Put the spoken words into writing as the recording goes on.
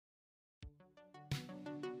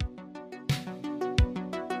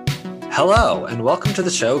Hello, and welcome to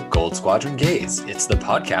the show Gold Squadron Gays. It's the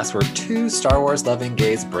podcast where two Star Wars loving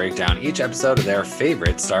gays break down each episode of their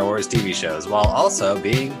favorite Star Wars TV shows while also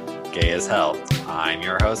being gay as hell. I'm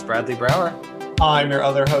your host, Bradley Brower. I'm your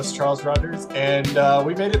other host, Charles Rogers, and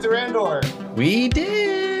we made it through Andor. We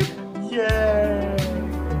did! Yay!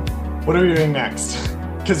 What are we doing next?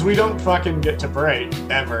 Because we don't fucking get to break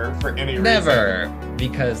ever for any reason. Never!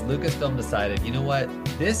 Because Lucasfilm decided, you know what?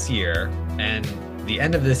 This year and the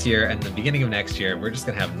end of this year and the beginning of next year, we're just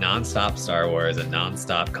going to have nonstop Star Wars and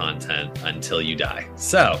nonstop content until you die.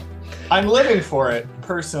 So I'm living for it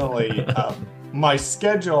personally. My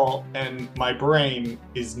schedule and my brain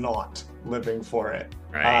is not living for it.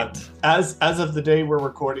 Right. As of the day we're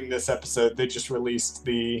recording this episode, they just released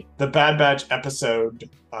the Bad Batch episode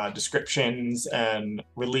descriptions and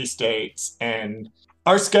release dates, and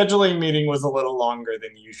our scheduling meeting was a little longer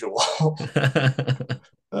than usual.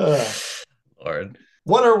 Lord.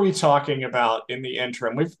 What are we talking about in the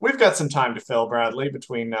interim? We've got some time to fill, Bradley,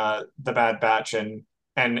 between the Bad Batch and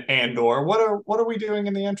Andor. What are we doing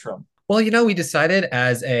in the interim? Well, we decided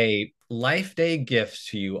as a Life Day gift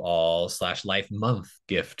to you all / Life Month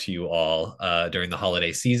gift to you all during the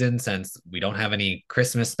holiday season, since we don't have any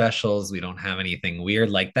Christmas specials, we don't have anything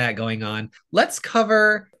weird like that going on. Let's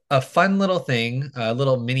cover a fun little thing, a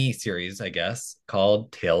little mini series, I guess,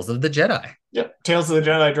 called Tales of the Jedi. Yep, Tales of the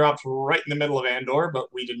Jedi dropped right in the middle of Andor, but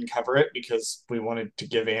we didn't cover it because we wanted to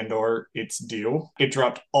give Andor its due. It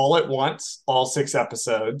dropped all at once, all 6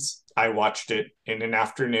 episodes. I watched it in an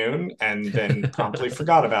afternoon and then promptly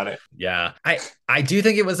forgot about it. Yeah, I do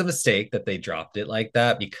think it was a mistake that they dropped it like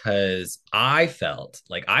that, because I felt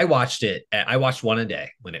like I watched one a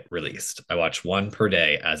day when it released. I watched one per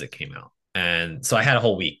day as it came out. And so I had a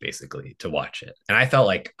whole week basically to watch it. And I felt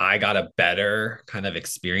like I got a better kind of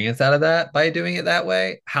experience out of that by doing it that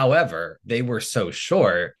way. However, they were so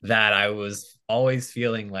short that I was always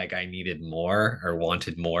feeling like I needed more or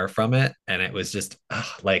wanted more from it. And it was just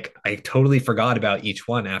like I totally forgot about each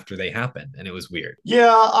one after they happened. And it was weird.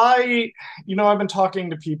 Yeah, I've been talking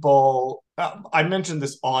to people. I mentioned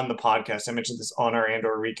this on the podcast. I mentioned this on our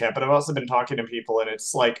Andor recap, but I've also been talking to people, and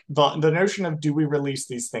it's like the notion of, do we release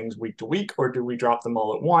these things week to week or do we drop them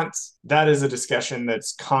all at once? That is a discussion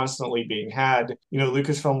that's constantly being had.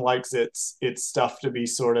 Lucasfilm likes its stuff to be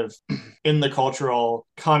sort of in the cultural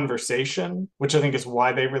conversation, which I think is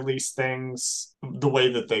why they release things the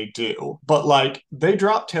way that they do. But like, they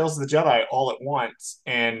dropped Tales of the Jedi all at once,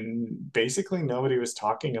 and basically nobody was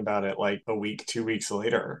talking about it like a week, 2 weeks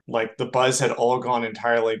later. Like, the buzz had all gone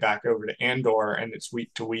entirely back over to Andor and its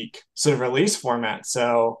week to week sort of release format.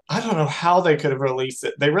 So I don't know how they could have released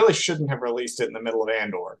it. They really shouldn't have released it in the middle of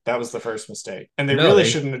Andor. That was the first mistake. And they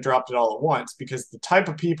shouldn't have dropped it all at once, because the type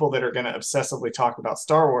of people that are going to obsessively talk about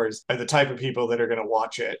Star Wars are the type of people that are going to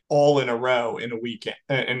watch it all in a row in a weekend,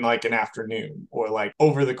 in like an afternoon, or like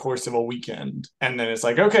over the course of a weekend. And then it's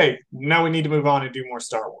like, okay, now we need to move on and do more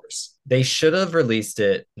Star Wars. They should have released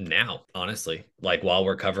it now, honestly. Like, while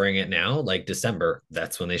we're covering it now, like December,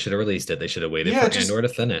 that's when they should have released it. They should have waited for Andor to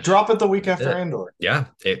finish. Drop it the week after Andor. Yeah,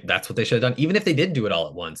 that's what they should have done. Even if they did do it all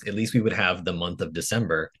at once, at least we would have the month of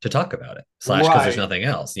December to talk about it. / because there's nothing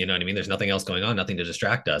else. You know what I mean? There's nothing else going on, nothing to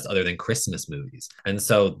distract us other than Christmas movies. And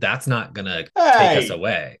so that's not going to take us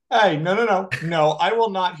away. Hey, no. No, I will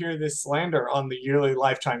not hear this slander on the yearly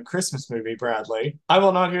Lifetime Christmas movie, Bradley. I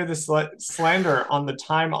will not hear this slander on the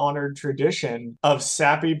time-honored tradition of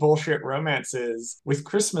sappy bullshit romances with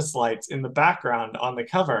Christmas lights in the background on the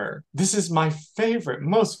cover. This is my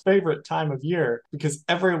most favorite time of year, because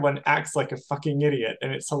everyone acts like a fucking idiot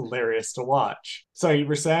and it's hilarious to watch. So you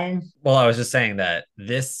were saying? Well, I was just saying that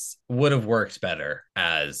this would have worked better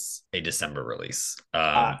as a December release.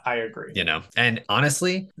 I agree. And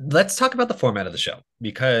honestly, let's talk about the format of the show,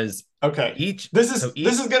 because this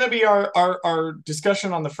is going to be our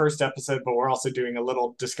discussion on the first episode, but we're also doing a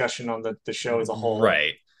little discussion on the show as a whole.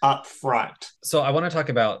 Right. Up front. So I want to talk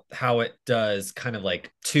about how it does kind of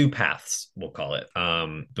like 2 paths, we'll call it.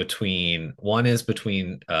 Between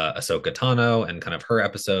Ahsoka Tano and kind of her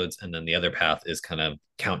episodes, and then the other path is kind of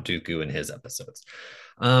Count Dooku and his episodes.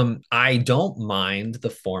 I don't mind the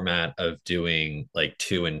format of doing like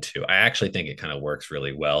 2 and 2. I actually think it kind of works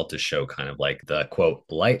really well to show kind of like the quote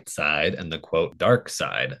light side and the quote dark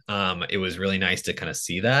side. It was really nice to kind of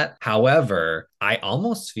see that. However, I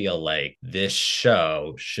almost feel like this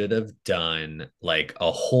show should have done like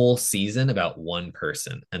a whole season about one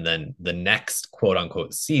person, and then the next quote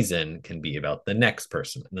unquote season can be about the next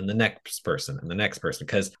person, and then the next person and the next person,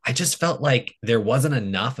 because I just felt like there wasn't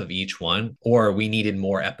enough of each one, or we needed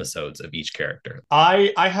more episodes of each character.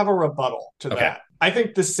 I have a rebuttal to that. I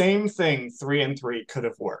think the same thing 3 and 3 could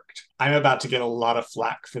have worked. I'm about to get a lot of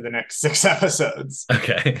flack for the next 6 episodes.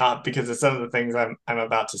 Okay. Because of some of the things I'm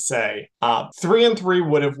about to say. 3 and 3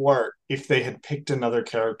 would have worked if they had picked another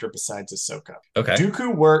character besides Ahsoka. Okay.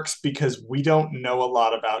 Dooku works because we don't know a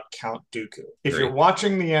lot about Count Dooku. If Agree. you're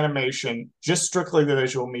watching the animation, just strictly the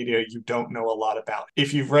visual media, you don't know a lot about it.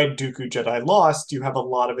 If you've read Dooku Jedi Lost, you have a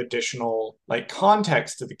lot of additional like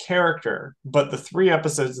context to the character. But the 3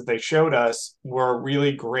 episodes that they showed us were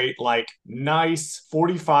really great, like nice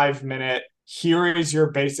 45-minute. Here is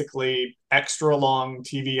your basically extra long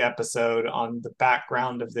TV episode on the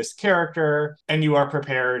background of this character, and you are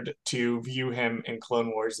prepared to view him in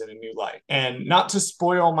Clone Wars in a new light. And not to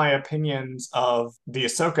spoil my opinions of the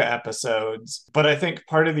Ahsoka episodes, but I think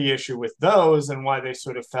part of the issue with those and why they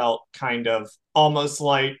sort of felt kind of almost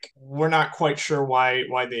like we're not quite sure why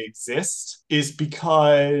they exist is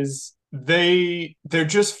because they're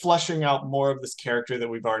just fleshing out more of this character that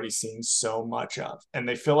we've already seen so much of, and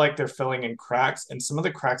they feel like they're filling in cracks, and some of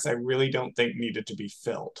the cracks I really don't think needed to be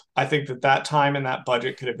filled. I think that time and that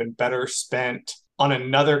budget could have been better spent on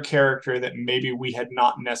another character that maybe we had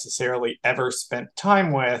not necessarily ever spent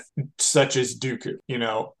time with, such as Dooku. You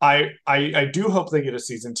know, I do hope they get a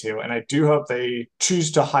season 2, and I do hope they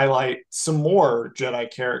choose to highlight some more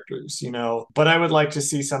Jedi characters, you know, but I would like to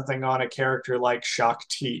see something on a character like Shaak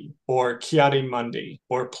Ti or Ki-Adi-Mundi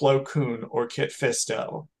or Plo Koon or Kit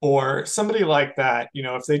Fisto or somebody like that. You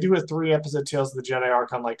know, if they do a 3-episode Tales of the Jedi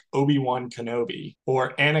arc on like Obi-Wan Kenobi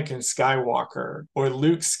or Anakin Skywalker or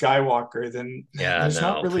Luke Skywalker, then there's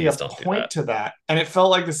not really a point to that. And it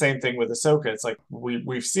felt like the same thing with Ahsoka. It's like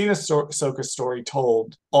we've seen Ahsoka story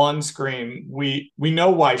told on screen. We know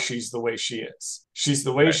why she's the way she is. She's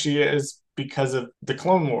the way she is because of the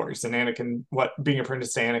Clone Wars and Anakin, being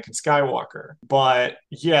apprenticed to Anakin Skywalker. But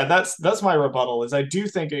yeah, that's my rebuttal. Is I do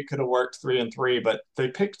think it could have worked 3 and 3, but they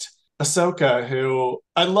picked Ahsoka, who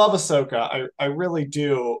I love Ahsoka. I really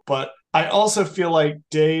do, but I also feel like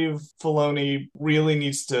Dave Filoni really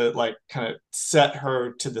needs to like kind of set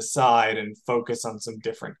her to the side and focus on some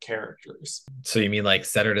different characters. So you mean like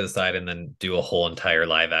set her to the side and then do a whole entire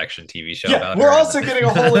live action TV show about her? Yeah, we're also then... getting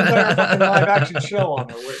a whole entire fucking live action show on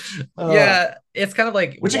her, which yeah, it's kind of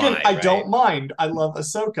like again, I don't mind. I love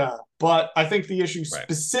Ahsoka, but I think the issue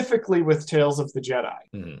specifically with Tales of the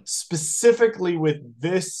Jedi, specifically with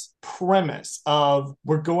this premise of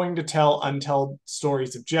we're going to tell untold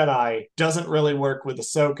stories of Jedi, doesn't really work with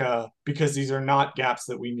Ahsoka because these are not gaps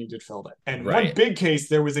that we needed filled in. And one big case,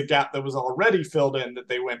 there was a gap that was already filled in that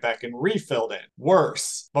they went back and refilled in.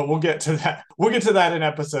 Worse, but we'll get to that. We'll get to that in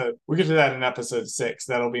episode 6.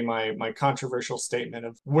 That'll be my controversial statement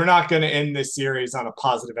of we're not going to end this series on a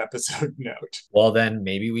positive episode note. Well, then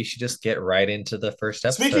maybe we should just get right into the first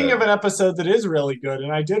episode. Speaking of an episode that is really good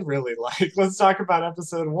and I did really like, let's talk about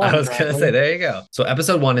episode 1. I was going to say, there you go. So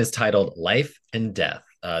episode 1 is titled Life and Death.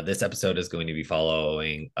 This episode is going to be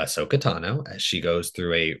following Ahsoka Tano as she goes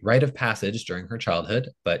through a rite of passage during her childhood,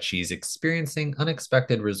 but she's experiencing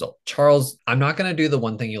unexpected results. Charles, I'm not going to do the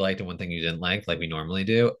one thing you liked and one thing you didn't like we normally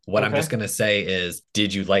do. What I'm just going to say is,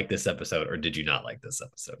 did you like this episode or did you not like this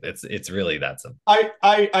episode? It's really that simple.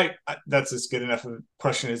 I that's as good enough of a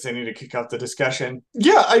question as any to kick off the discussion.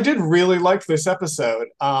 Yeah, I did really like this episode.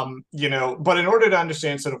 You know, but in order to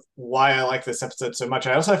understand sort of why I like this episode so much,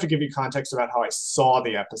 I also have to give you context about how I saw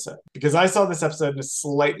the episode, because I saw this episode in a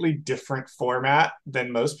slightly different format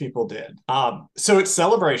than most people did. So it's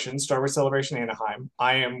Celebration, Star Wars Celebration Anaheim.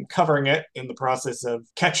 I am covering it in the process of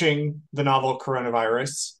catching the novel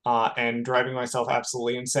Coronavirus and driving myself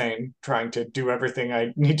absolutely insane trying to do everything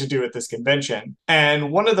I need to do at this convention.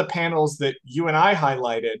 And one of the panels that you and I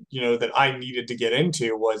highlighted, you know, that I needed to get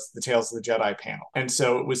into was the Tales of the Jedi panel. And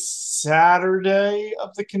so it was Saturday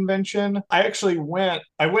of the convention. I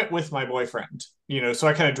went with my boyfriend, you know, so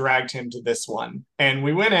I kind of dragged him to this one. And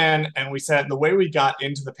we went in and we sat, and the way we got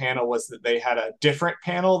into the panel was that they had a different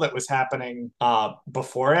panel that was happening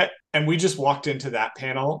before it. And we just walked into that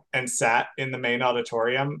panel and sat in the main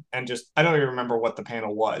auditorium and I don't even remember what the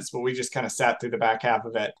panel was, but we just kind of sat through the back half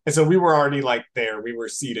of it. And so we were already like there. We were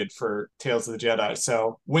seated for Tales of the Jedi.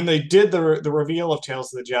 So when they did the reveal of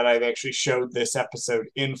Tales of the Jedi, they actually showed this episode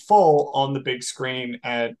in full on the big screen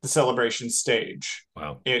at the Celebration stage.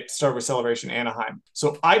 Wow. It's Star Wars Celebration Anaheim.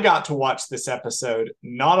 So I got to watch this episode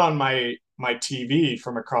not on my my TV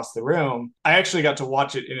from across the room, I actually got to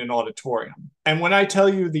watch it in an auditorium. And when I tell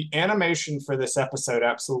you the animation for this episode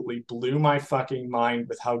absolutely blew my fucking mind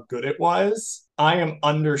with how good it was, I am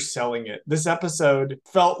underselling it. This episode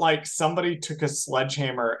felt like somebody took a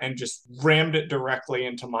sledgehammer and just rammed it directly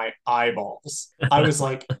into my eyeballs. I was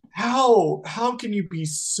like, how can you be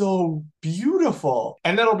so beautiful?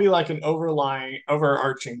 And that'll be like an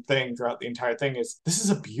overarching thing throughout the entire thing is this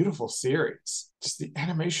is a beautiful series. Just the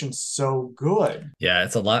animation's so good. Yeah,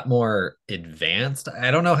 it's a lot more advanced. I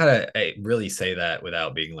don't know how to really say that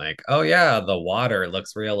without being like, oh yeah, the water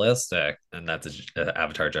looks realistic, and that's an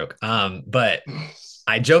Avatar joke. But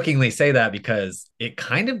I jokingly say that because it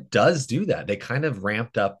kind of does do that. They kind of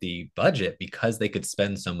ramped up the budget because they could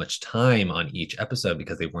spend so much time on each episode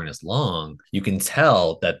because they weren't as long. You can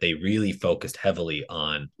tell that they really focused heavily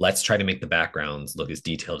on let's try to make the backgrounds look as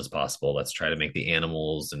detailed as possible. Let's try to make the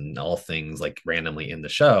animals and all things like randomly in the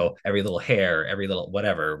show, every little hair, every little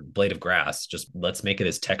whatever blade of grass, just let's make it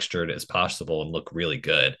as textured as possible and look really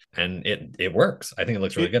good. And it works. I think it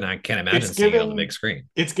looks really good. And I can't imagine seeing it on the big screen.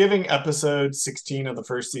 It's giving episode 16 of the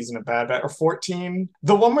first season of Bad Batch, or 14,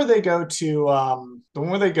 the one where they go to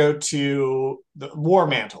the War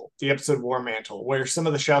Mantle, the episode War Mantle, where some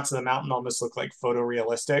of the shots of the mountain almost look like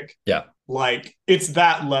photorealistic. Yeah. Like it's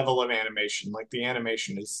that level of animation. Like the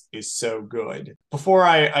animation is so good. Before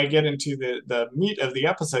I get into the meat of the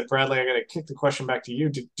episode, Bradley, I gotta kick the question back to you.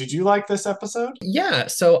 Did you like this episode? Yeah,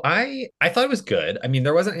 so I thought it was good. I mean,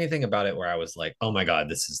 there wasn't anything about it where I was like, oh my God,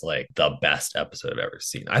 this is like the best episode I've ever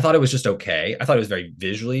seen. I thought it was just okay. I thought it was very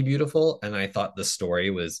visually beautiful, and I thought the story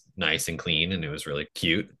was nice and clean and it was really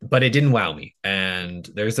cute, but it didn't wow me. And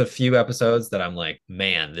there's a few episodes that I'm like,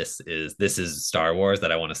 man, this is Star Wars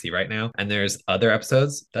that I want to see right now. And there's other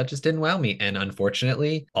episodes that just didn't wow me. And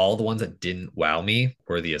unfortunately, all the ones that didn't wow me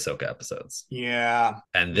were the Ahsoka episodes. Yeah.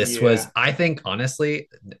 And this was, I think, honestly,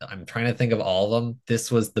 I'm trying to think of all of them.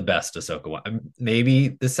 This was the best Ahsoka one. Maybe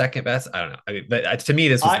the second best. I don't know. I mean, but to me,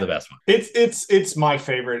 this was the best one. It's my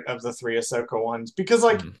favorite of the three Ahsoka ones because,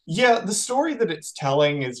 like, yeah, the story that it's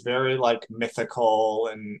telling is very like mythical,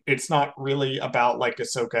 and it's not really about like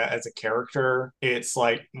Ahsoka as a character. It's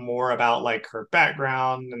like more about like her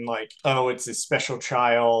background and like, oh, it's a special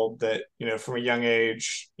child that, you know, from a young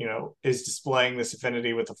age, you know, is displaying this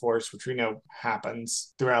affinity with the Force, which we know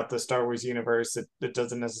happens throughout the Star Wars universe. It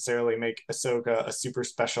doesn't necessarily make Ahsoka a super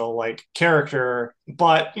special like character,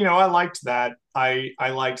 but you know, I liked that. I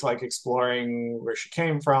liked like exploring where she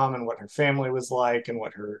came from and what her family was like and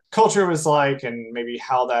what her culture was like and maybe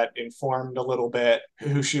how that informed a little bit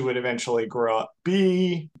who she would eventually grow up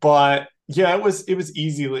be. But yeah, it was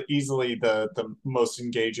easily the most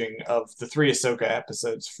engaging of the three Ahsoka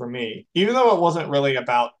episodes for me. Even though it wasn't really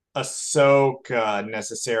about Ahsoka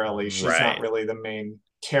necessarily, she's not really the main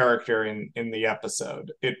character in the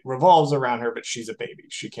episode. It revolves around her, but she's a baby.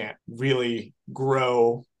 She can't really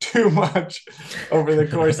grow too much over the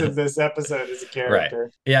course of this episode as a character.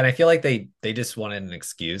 Right. Yeah, and I feel like they just wanted an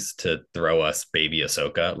excuse to throw us baby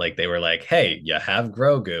Ahsoka. Like they were like, hey, you have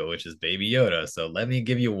Grogu, which is baby Yoda, so let me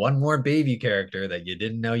give you one more baby character that you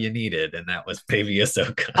didn't know you needed, and that was baby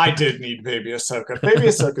Ahsoka. I did need baby Ahsoka. Baby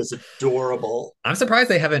Ahsoka's adorable. I'm surprised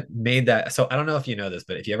they haven't made that. So I don't know if you know this,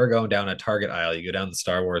 but if you ever go down a Target aisle, you go down the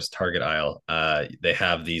Star Wars Target aisle, they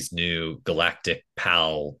have these new Galactic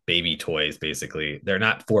Pal baby toys, basically. They're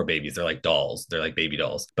not for babies, they're like dolls. They're like baby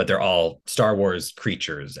dolls, but they're all Star Wars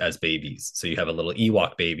creatures as babies. So you have a little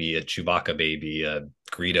Ewok baby, a Chewbacca baby, a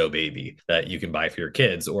Greedo baby that you can buy for your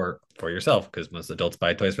kids or for yourself, because most adults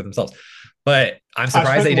buy toys for themselves. But I'm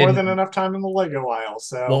surprised they didn't. More than enough time in the Lego aisle.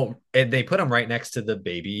 So well, they put them right next to the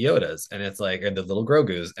baby Yodas, and it's like, and the little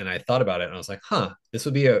Grogus. And I thought about it, and I was like, this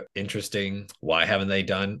would be a interesting. Why haven't they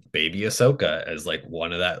done baby Ahsoka as like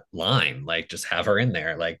one of that line? Like, just have her in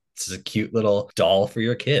there. Like, it's a cute little doll for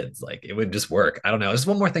your kids. Like, it would just work. I don't know. It's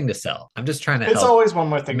one more thing to sell. I'm just trying to. It's always one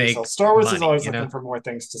more thing to sell. Star Wars money, is always looking for more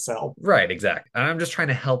things to sell. Right, exactly. And I'm just trying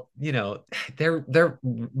to help. You know, they're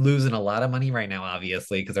losing a lot of money right now,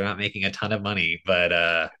 obviously, because they're not making a ton of money.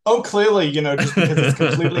 But clearly, you know, just because it's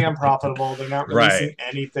completely unprofitable, they're not releasing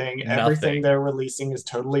anything. Nothing. Everything they're releasing is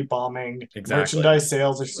totally bombing. Exactly. Merchandise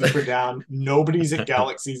sales are super down. Nobody's at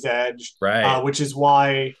Galaxy's Edge, right? Which is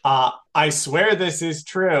why I swear this is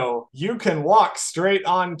true. You can walk straight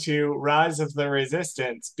onto Rise of the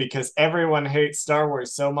Resistance because everyone hates Star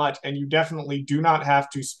Wars so much, and you definitely do not have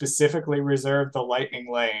to specifically reserve the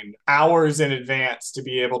Lightning Lane hours in advance to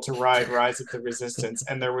be able to ride Rise of the Resistance.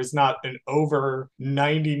 And there was not an over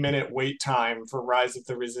 90-minute wait time for Rise of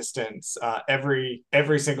the Resistance every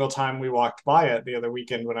single time we walked by it the other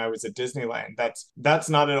weekend when I was at Disneyland. That's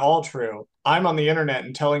not at all true. I'm on the internet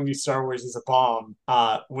and telling you Star Wars is a bomb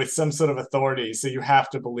with some sort of authority. So you have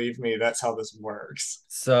to believe me. That's how this works.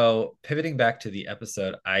 So pivoting back to the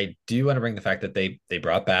episode, I do want to bring the fact that they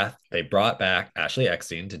brought back Ashley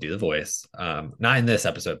Eckstein to do the voice. Not in this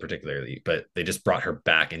episode particularly, but they just brought her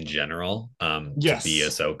back in general to be Yes.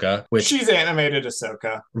 Ahsoka, which She's animated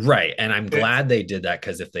Ahsoka. right. And I'm It, glad they did that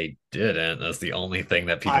because if they didn't, that's the only thing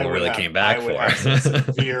that people really came I back would for. have some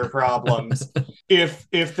severe problems. If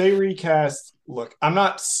they recast, look, I'm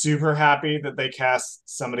not super happy that they cast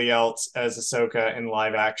somebody else as Ahsoka in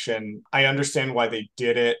live action. I understand why they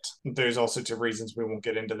did it. There's all sorts of reasons. We won't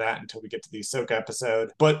get into that until we get to the Ahsoka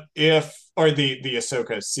episode. But the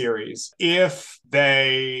Ahsoka series, if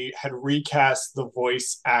they had recast the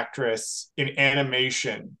voice actress in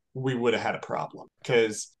animation, we would have had a problem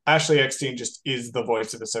because Ashley Eckstein just is the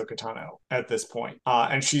voice of Ahsoka Tano at this point.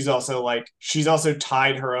 And she's also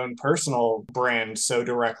tied her own personal brand so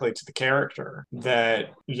directly to the character that,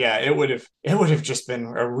 yeah, it would have just been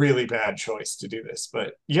a really bad choice to do this.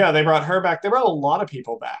 But yeah, they brought her back. They brought a lot of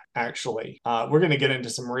people back, actually. We're going to get into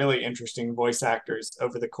some really interesting voice actors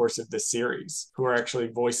over the course of this series who are actually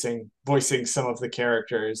voicing some of the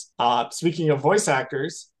characters. Speaking of voice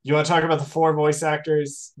actors, you want to talk about the 4 voice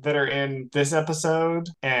actors that are in this episode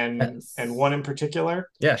and Yes. one in particular?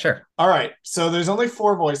 Yeah, sure. All right. So there's only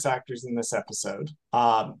 4 voice actors in this episode.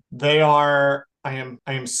 They are I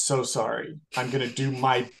am so sorry. I'm going to do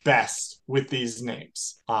my best with these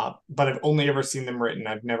names. But I've only ever seen them written.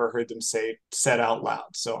 I've never heard them said out loud.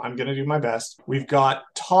 So I'm going to do my best. We've got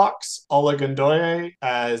Tox Olagundoye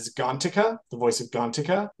as Gontica, the voice of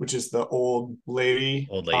Gontica, which is the old lady.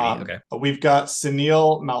 Old lady. Okay. We've got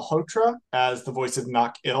Sunil Malhotra as the voice of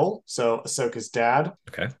Nak Il, so Ahsoka's dad.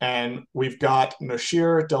 Okay. And we've got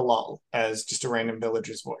Noshir Dalal as just a random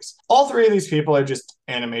villager's voice. All 3 of these people are just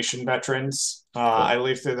animation veterans. Cool. I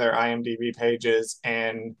leafed through their IMDb pages,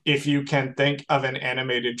 and if you can think of an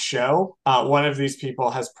animated show, one of these people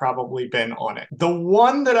has probably been on it. The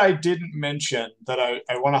one that I didn't mention that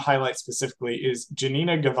I want to highlight specifically is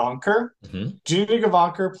Janina Gavankar. Mm-hmm. Janina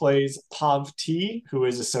Gavankar plays Pav T, who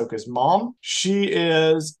is Ahsoka's mom. She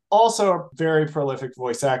is also a very prolific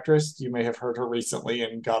voice actress. You may have heard her recently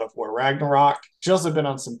in God of War Ragnarok. She's also been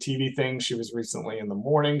on some TV things. She was recently in The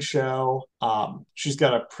Morning Show. She's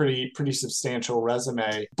got a pretty substantial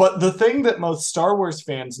resume. But the thing that most Star Wars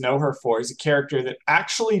fans know her for is a character that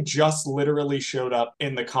actually just literally showed up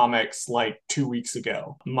in the comics like 2 weeks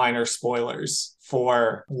ago. Minor spoilers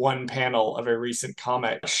for one panel of a recent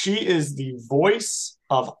comic. She is the voice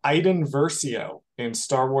of Iden Versio in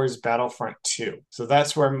Star Wars Battlefront 2. So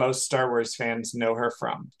that's where most Star Wars fans know her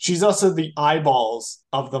from. She's also the eyeballs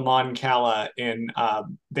of the Mon Cala in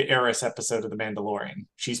the Eris episode of The Mandalorian.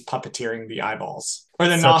 She's puppeteering the eyeballs. Or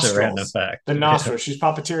the nostrils. A random fact. The nostrils. She's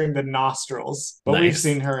puppeteering the nostrils. But we've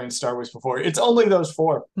seen her in Star Wars before. It's only those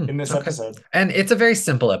 4 in this episode. And it's a very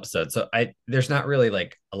simple episode. So there's not really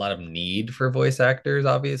like a lot of need for voice actors,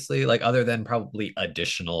 obviously, like other than probably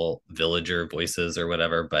additional villager voices or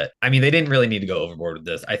whatever. But I mean, they didn't really need to go overboard with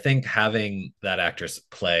this. I think having that actress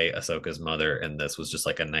play Ahsoka's mother in this was just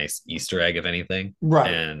like a nice Easter egg, if anything.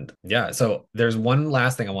 Right. And yeah, so there's one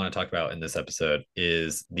last thing I want to talk about in this episode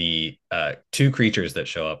is the 2 creatures that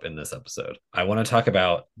show up in this episode. I want to talk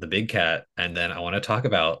about the big cat, and then I want to talk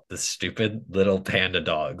about the stupid little panda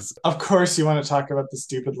dogs. Of course you want to talk about the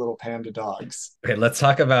stupid little panda dogs. Okay, let's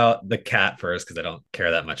talk about the cat first, because I don't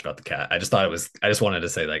care that much about the cat. I just wanted to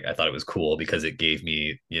say, like, I thought it was cool because it gave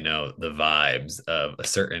me, the vibes of a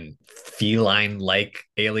certain feline-like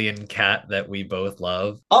alien cat that we both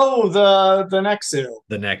love. Oh, the Nexu.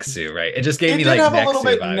 The Nexu, right? It just gave me like Nexu vibes. It did have a little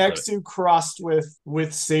bit Nexu crossed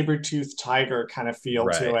with saber-toothed tiger kind of feel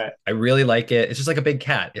to it. I really like it. It's just like a big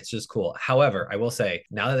cat. It's just cool. However, I will say,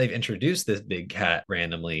 now that they've introduced this big cat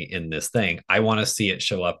randomly in this thing, I want to see it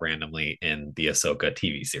show up randomly in the Ahsoka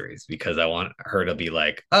TV series, because I want her to be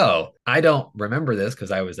like, oh, I don't remember this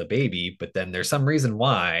because I was a baby, but then there's some reason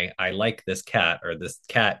why I like this cat, or this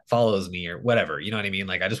cat follows me, or whatever. You know what I mean?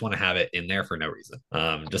 Like, I just want to have it in there for no reason.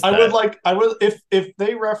 If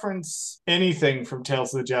they reference anything from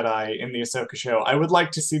Tales of the Jedi in the Ahsoka show, I would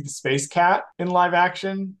like to see the space cat in live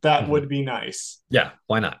action. That would be nice. Yeah,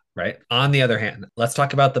 why not? Right. On the other hand, let's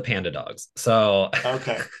talk about the panda dogs. So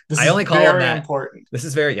okay, I only call them that. Important. This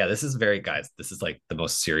is very guys. This is like the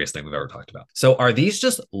most serious thing we've ever talked about. So are these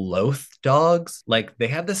just Loth dogs? Like, they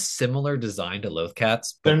have this similar design to Loth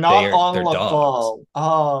cats, but they're dogs.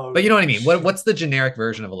 Oh, but you know what I mean. What's the generic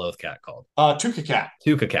version of a Loth cat called? Tuca cat.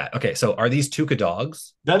 Tuca cat. Okay, so are these Tuca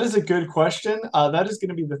dogs? That is a good question. That is going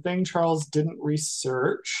to be the thing Charles didn't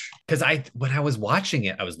research. Because when I was watching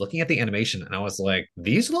it, I was looking at the animation and I was like,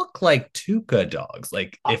 these look look like Tuca dogs.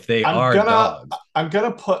 Like if they I'm are gonna dogs. I'm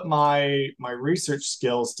gonna put my research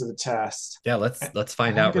skills to the test. Yeah, And let's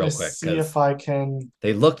find I'm out gonna real quick see if because I can.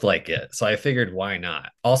 they looked like it. So I figured why not?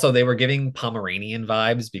 Also, they were giving Pomeranian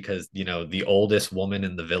vibes because, the oldest woman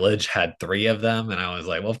in the village had three of them. And I was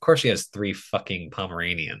like, well, of course she has three fucking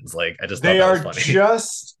Pomeranians. Like, I just thought that was funny.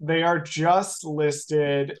 They are just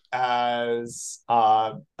listed as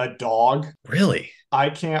a dog. Really? I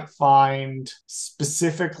can't find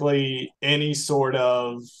specifically any sort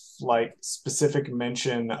of like specific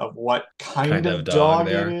mention of what kind Kind of of dog dog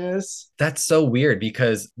they it are. is. That's so weird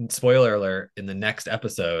because spoiler alert, in the next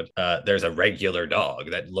episode, there's a regular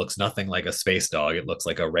dog that looks nothing like a space dog. It looks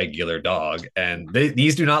like a regular dog, and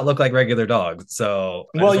these do not look like regular dogs. So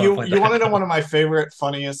I Well, just want to you point you want to that know one out. of my favorite,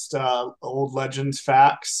 funniest old Legends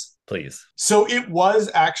facts? Please. So it was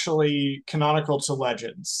actually canonical to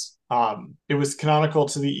Legends. It was canonical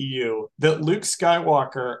to the EU that Luke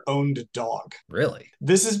Skywalker owned a dog. Really?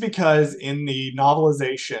 This is because in the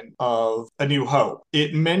novelization of A New Hope,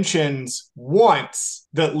 it mentions once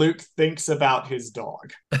that Luke thinks about his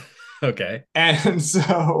dog. Okay. And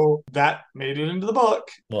so that made it into the book.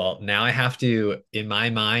 Well, now I have to, in my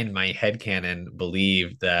mind, my headcanon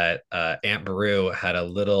believe that Aunt Beru had a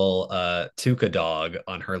little Tuca dog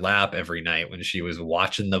on her lap every night when she was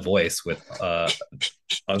watching The Voice with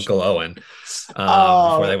Uncle Owen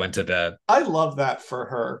before they Uh, went to bed. I love that for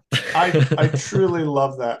her. I truly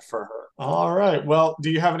love that for her. All right. Well,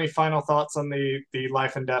 do you have any final thoughts on the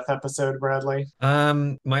life and death episode, Bradley?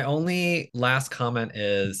 My only last comment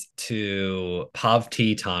is to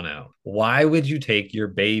Pavti Tano. Why would you take your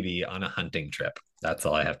baby on a hunting trip? That's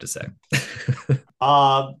all I have to say.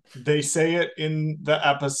 They say it in the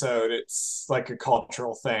episode. It's like a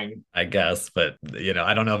cultural thing. I guess, but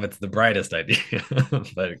I don't know if it's the brightest idea,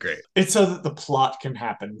 but great. It's so that the plot can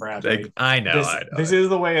happen, Bradley. I know, This I know. this is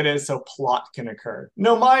the way it is, so plot can occur.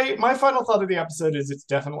 No, my final thought of the episode is it's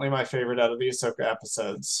definitely my favorite out of the Ahsoka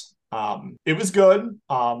episodes. It was good.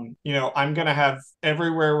 I'm gonna have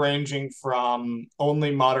everywhere ranging from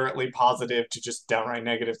only moderately positive to just downright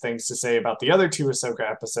negative things to say about the other two Ahsoka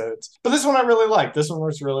episodes. But this one I really liked. This one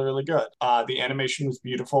was really, really good. The animation was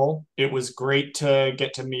beautiful. It was great to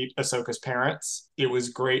get to meet Ahsoka's parents. It was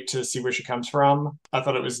great to see where she comes from. I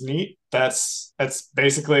thought it was neat. That's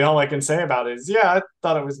basically all I can say about it. Is yeah, I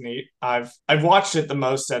thought it was neat. I've watched it the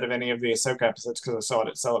most out of any of the Ahsoka episodes because I saw it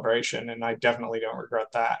at Celebration, and I definitely don't regret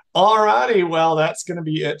that. Alrighty, well that's going to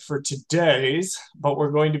be it for today's, but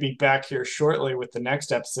we're going to be back here shortly with the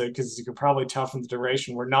next episode because as you can probably tell from the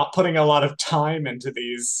duration, we're not putting a lot of time into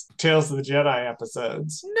these Tales of the Jedi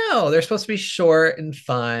episodes. No, they're supposed to be short and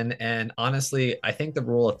fun. And honestly, I think the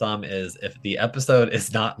rule of thumb is if the episode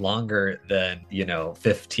is not longer than,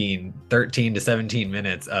 13 to 17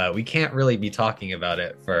 minutes, we can't really be talking about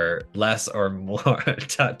it for less or more,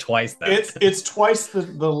 twice that. It's twice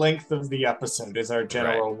the length of the episode is our Right.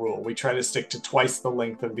 general rule. We try to stick to twice the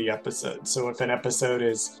length of the episode. So if an episode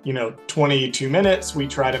is, 22 minutes, we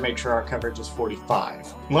try to make sure our coverage is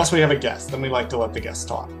 45. Unless we have a guest, then we like to let the guest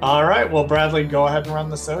talk. All right, well, Bradley, go ahead and run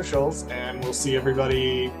the socials, and we'll see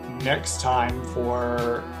everybody next time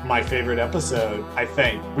for my favorite episode, I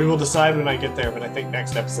think. We will decide when I get there, but I think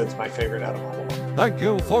next episode's my favorite out of all of them. Thank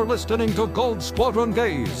you for listening to Gold Squadron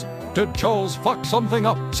Gaze. Did Charles fuck something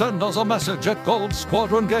up? Send us a message at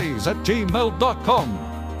goldsquadrongaze@gmail.com.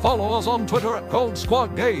 Follow us on Twitter at Gold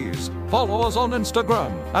Squad Gaze. Follow us on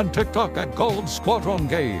Instagram and TikTok at Gold Squadron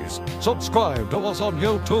Gaze. Subscribe to us on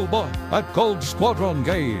YouTube at Gold Squadron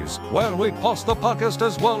Gaze, where we post the podcast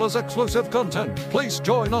as well as exclusive content. Please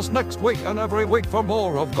join us next week and every week for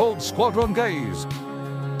more of Gold Squadron Gaze.